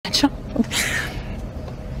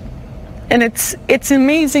and it's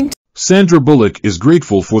amazing. Sandra Bullock is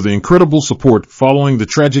grateful for the incredible support following the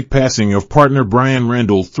tragic passing of partner Bryan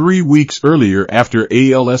Randall 3 weeks earlier after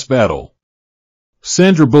ALS battle.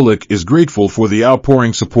 Sandra Bullock is grateful for the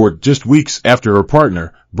outpouring support just weeks after her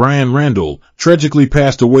partner, Bryan Randall, tragically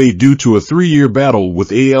passed away due to a 3-year battle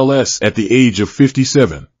with ALS at the age of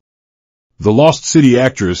 57. The Lost City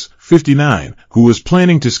actress, 59, who was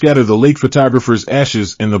planning to scatter the late photographer's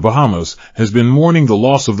ashes in the Bahamas, has been mourning the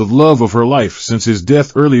loss of the love of her life since his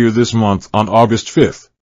death earlier this month on August 5.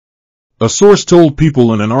 A source told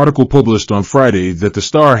People in an article published on Friday that the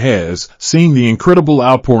star has seen the incredible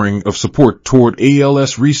outpouring of support toward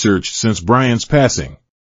ALS research since Bryan's passing.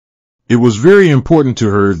 It was very important to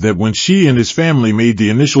her that when she and his family made the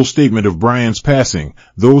initial statement of Bryan's passing,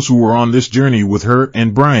 those who were on this journey with her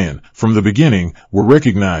and Bryan from the beginning were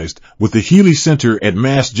recognized, with the Healy Center at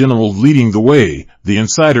Mass General leading the way, the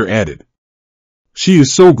insider added. She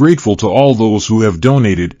is so grateful to all those who have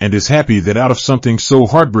donated and is happy that out of something so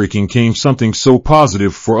heartbreaking came something so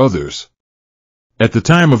positive for others. At the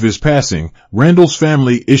time of his passing, Randall's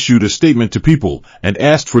family issued a statement to People and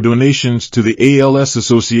asked for donations to the ALS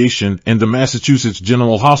Association and the Massachusetts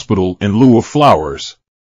General Hospital in lieu of flowers.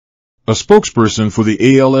 A spokesperson for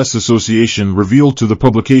the ALS Association revealed to the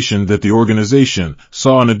publication that the organization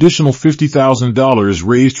saw an additional $50,000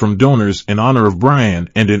 raised from donors in honor of Bryan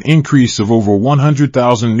and an increase of over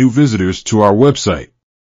 100,000 new visitors to our website.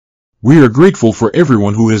 We are grateful for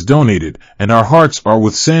everyone who has donated, and our hearts are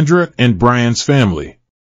with Sandra and Bryan's family.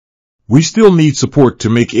 We still need support to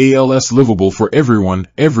make ALS livable for everyone,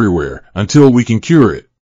 everywhere, until we can cure it.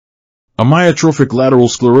 Amyotrophic lateral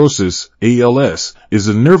sclerosis, ALS, is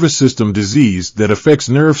a nervous system disease that affects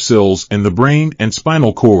nerve cells in the brain and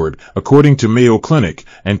spinal cord, according to Mayo Clinic,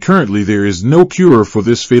 and currently there is no cure for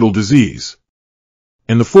this fatal disease.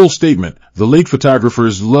 In the full statement, the late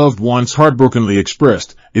photographer's loved ones heartbrokenly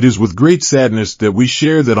expressed, "It is with great sadness that we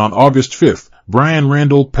share that on August 5, Bryan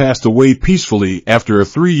Randall passed away peacefully after a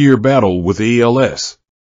 3-year battle with ALS.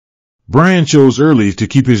 Bryan chose early to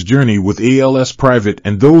keep his journey with ALS private,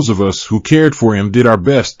 and those of us who cared for him did our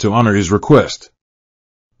best to honor his request."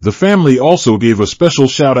 The family also gave a special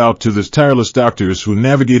shout-out to the tireless doctors who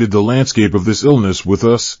navigated the landscape of this illness with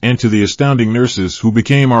us and to the astounding nurses who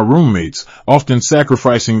became our roommates, often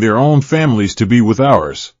sacrificing their own families to be with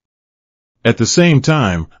ours. At the same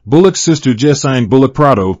time, Bullock's sister Jessine Bullock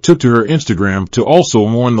Prado took to her Instagram to also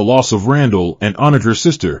mourn the loss of Randall and honored her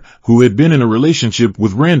sister, who had been in a relationship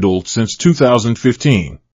with Randall since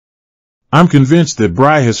 2015. "I'm convinced that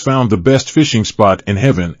Bry has found the best fishing spot in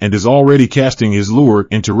heaven and is already casting his lure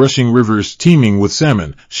into rushing rivers teeming with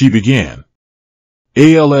salmon," she began.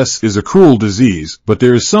 "ALS is a cruel disease, but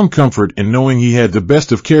there is some comfort in knowing he had the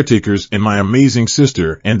best of caretakers in my amazing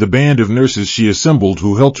sister and the band of nurses she assembled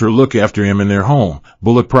who helped her look after him in their home,"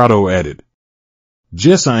 Bullock Prado added.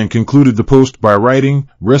 Jessine concluded the post by writing,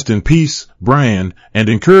 "Rest in peace, Bryan," and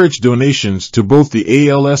encouraged donations to both the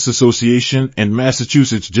ALS Association and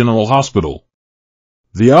Massachusetts General Hospital.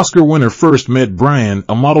 The Oscar winner first met Bryan,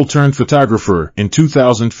 a model-turned-photographer, in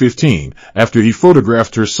 2015, after he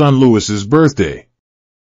photographed her son Louis's birthday.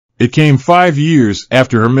 It came 5 years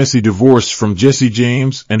after her messy divorce from Jesse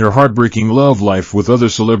James and her heartbreaking love life with other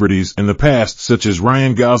celebrities in the past such as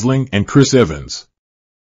Ryan Gosling and Chris Evans.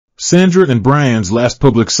 Sandra and Bryan's last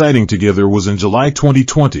public sighting together was in July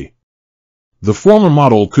 2020. The former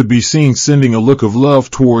model could be seen sending a look of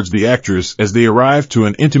love towards the actress as they arrived to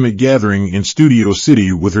an intimate gathering in Studio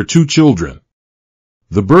City with her 2 children.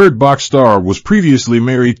 The Bird Box star was previously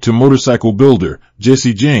married to motorcycle builder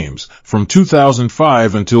Jesse James from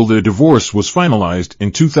 2005 until their divorce was finalized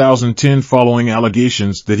in 2010 following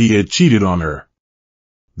allegations that he had cheated on her.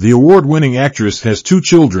 The award-winning actress has 2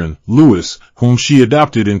 children, Louis, whom she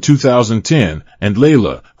adopted in 2010, and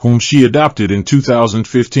Layla, whom she adopted in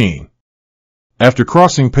 2015. After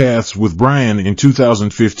crossing paths with Bryan in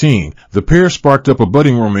 2015, the pair sparked up a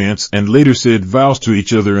budding romance and later said vows to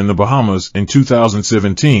each other in the Bahamas in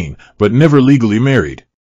 2017, but never legally married.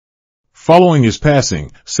 Following his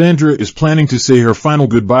passing, Sandra is planning to say her final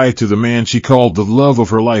goodbye to the man she called the love of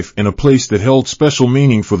her life in a place that held special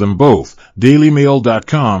meaning for them both,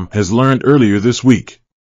 DailyMail.com has learned earlier this week.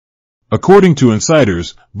 According to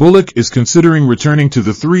insiders, Bullock is considering returning to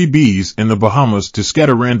the 3 Bs in the Bahamas to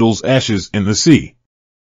scatter Randall's ashes in the sea.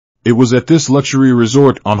 It was at this luxury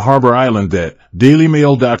resort on Harbor Island that,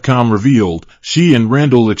 DailyMail.com revealed, she and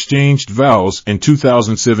Randall exchanged vows in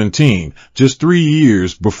 2017, just 3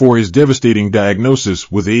 years before his devastating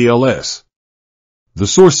diagnosis with ALS. The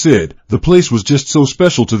source said, the place was just so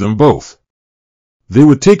special to them both. They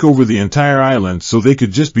would take over the entire island so they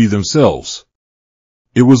could just be themselves.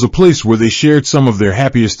 It was a place where they shared some of their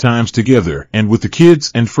happiest times together and with the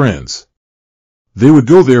kids and friends. They would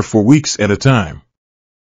go there for weeks at a time.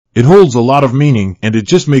 It holds a lot of meaning, and it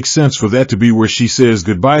just makes sense for that to be where she says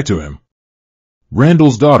goodbye to him.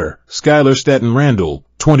 Randall's daughter, Skylar Staten Randall,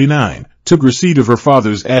 29, took receipt of her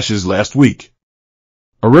father's ashes last week.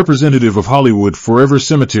 A representative of Hollywood Forever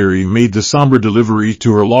Cemetery made the somber delivery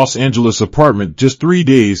to her Los Angeles apartment just 3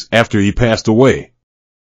 days after he passed away.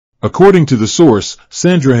 According to the source,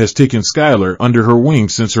 Sandra has taken Skylar under her wing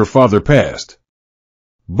since her father passed.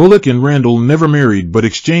 Bullock and Randall never married but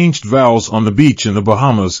exchanged vows on the beach in the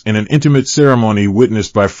Bahamas in an intimate ceremony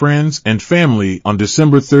witnessed by friends and family on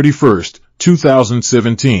December 31,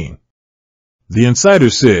 2017. The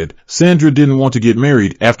insider said Sandra didn't want to get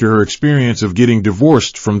married after her experience of getting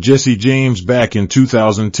divorced from Jesse James back in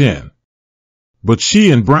 2010. But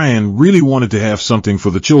she and Bryan really wanted to have something for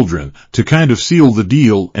the children, to kind of seal the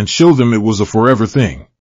deal and show them it was a forever thing.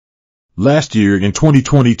 Last year in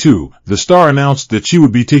 2022, the star announced that she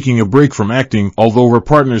would be taking a break from acting, although her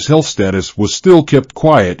partner's health status was still kept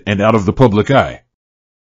quiet and out of the public eye.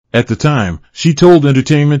 At the time, she told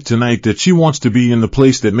Entertainment Tonight that she wants to be in the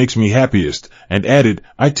place that makes me happiest, and added,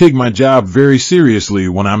 "I take my job very seriously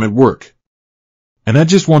when I'm at work. And I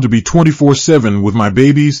just want to be 24/7 with my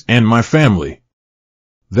babies and my family.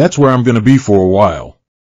 That's where I'm going to be for a while."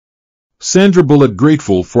 Sandra Bullock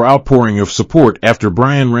grateful for outpouring of support after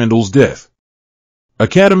Bryan Randall's death.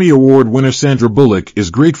 Academy Award winner Sandra Bullock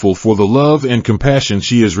is grateful for the love and compassion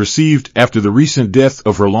she has received after the recent death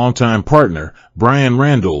of her longtime partner, Bryan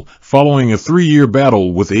Randall, following a 3-year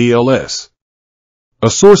battle with ALS. A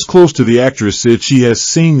source close to the actress said she has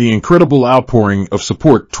seen the incredible outpouring of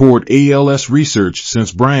support toward ALS research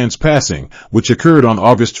since Bryan's passing, which occurred on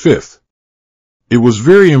August 5. It was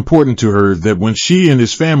very important to her that when she and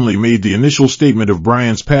his family made the initial statement of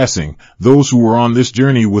Bryan's passing, those who were on this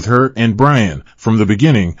journey with her and Bryan from the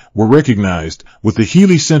beginning were recognized, with the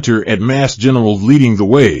Healy Center at Mass General leading the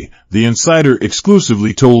way, the insider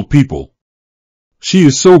exclusively told People. She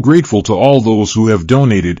is so grateful to all those who have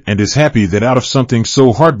donated and is happy that out of something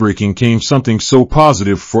so heartbreaking came something so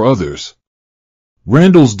positive for others.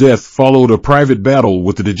 Randall's death followed a private battle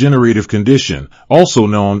with a degenerative condition, also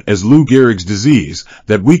known as Lou Gehrig's disease,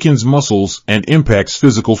 that weakens muscles and impacts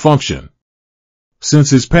physical function.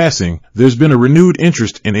 Since his passing, there's been a renewed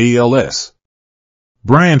interest in ALS.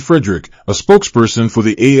 Brian Frederick, a spokesperson for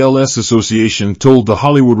the ALS Association, told The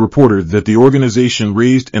Hollywood Reporter that the organization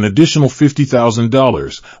raised an additional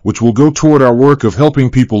 $50,000, which will go toward our work of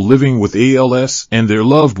helping people living with ALS and their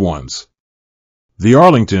loved ones. The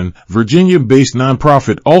Arlington, Virginia-based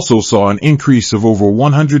nonprofit also saw an increase of over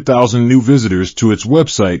 100,000 new visitors to its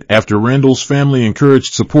website after Randall's family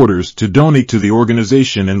encouraged supporters to donate to the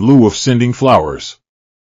organization in lieu of sending flowers.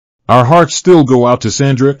 "Our hearts still go out to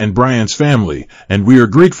Sandra and Bryan's family, and we are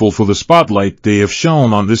grateful for the spotlight they have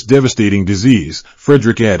shone on this devastating disease,"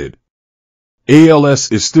 Frederick added.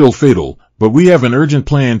 "ALS is still fatal, but we have an urgent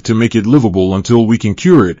plan to make it livable until we can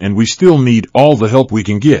cure it, and we still need all the help we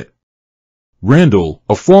can get." Randall,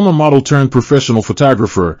 a former model-turned-professional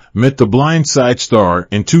photographer, met the Blind Side star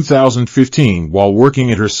in 2015 while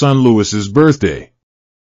working at her son Louis's birthday.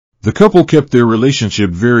 The couple kept their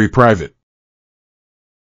relationship very private.